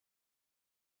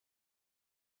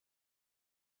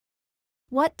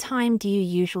What time do you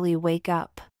usually wake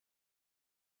up?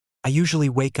 I usually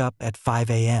wake up at 5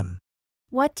 a.m.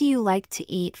 What do you like to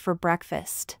eat for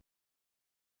breakfast?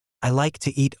 I like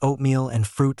to eat oatmeal and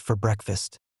fruit for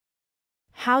breakfast.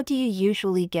 How do you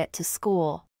usually get to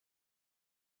school?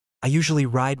 I usually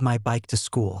ride my bike to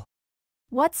school.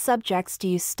 What subjects do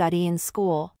you study in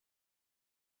school?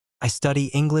 I study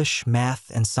English,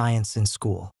 math, and science in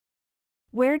school.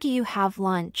 Where do you have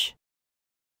lunch?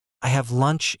 I have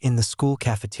lunch in the school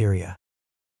cafeteria.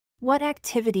 What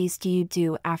activities do you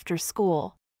do after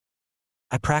school?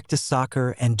 I practice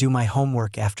soccer and do my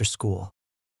homework after school.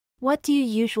 What do you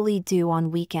usually do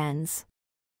on weekends?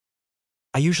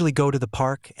 I usually go to the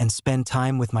park and spend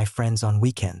time with my friends on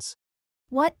weekends.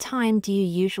 What time do you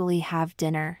usually have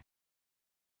dinner?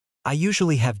 I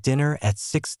usually have dinner at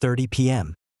 6:30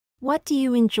 p.m. What do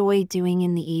you enjoy doing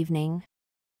in the evening?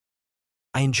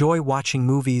 I enjoy watching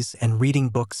movies and reading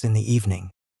books in the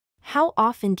evening. How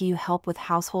often do you help with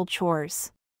household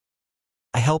chores?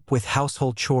 I help with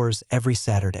household chores every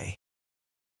Saturday.